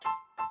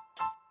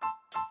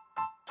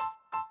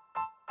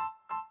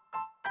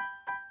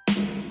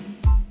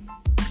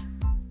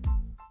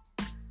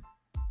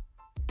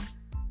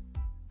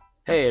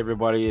Hey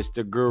everybody, it's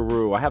the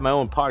Guru. I have my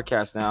own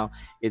podcast now.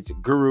 It's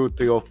Guru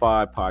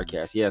 305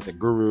 Podcast. Yes, a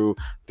Guru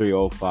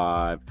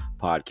 305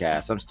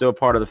 Podcast. I'm still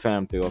part of the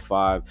Fam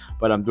 305,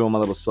 but I'm doing my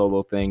little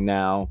solo thing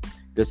now.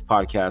 This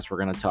podcast, we're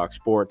going to talk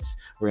sports.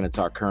 We're going to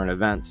talk current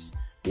events,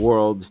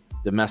 world,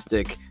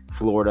 domestic,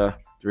 Florida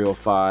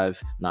 305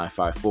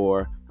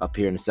 954, up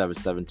here in the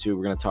 772.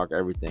 We're going to talk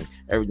everything.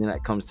 Everything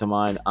that comes to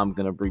mind, I'm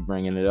going to be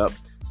bringing it up.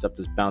 Stuff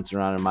that's bouncing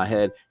around in my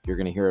head, you're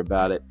going to hear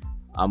about it.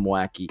 I'm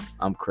wacky.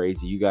 I'm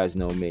crazy. You guys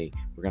know me.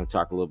 We're going to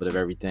talk a little bit of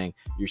everything.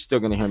 You're still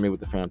going to hear me with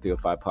the Fam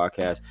 305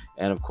 podcast.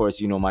 And of course,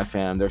 you know my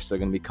fam. They're still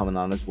going to be coming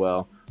on as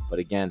well. But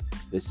again,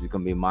 this is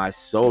going to be my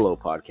solo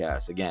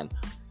podcast. Again,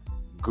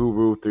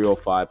 Guru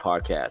 305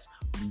 podcast.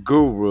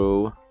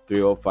 Guru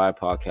 305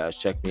 podcast.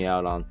 Check me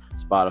out on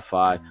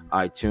Spotify,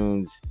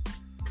 iTunes.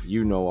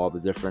 You know all the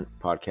different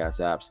podcast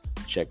apps.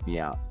 Check me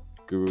out.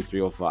 Guru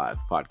 305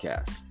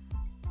 podcast.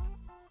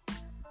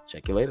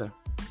 Check you later.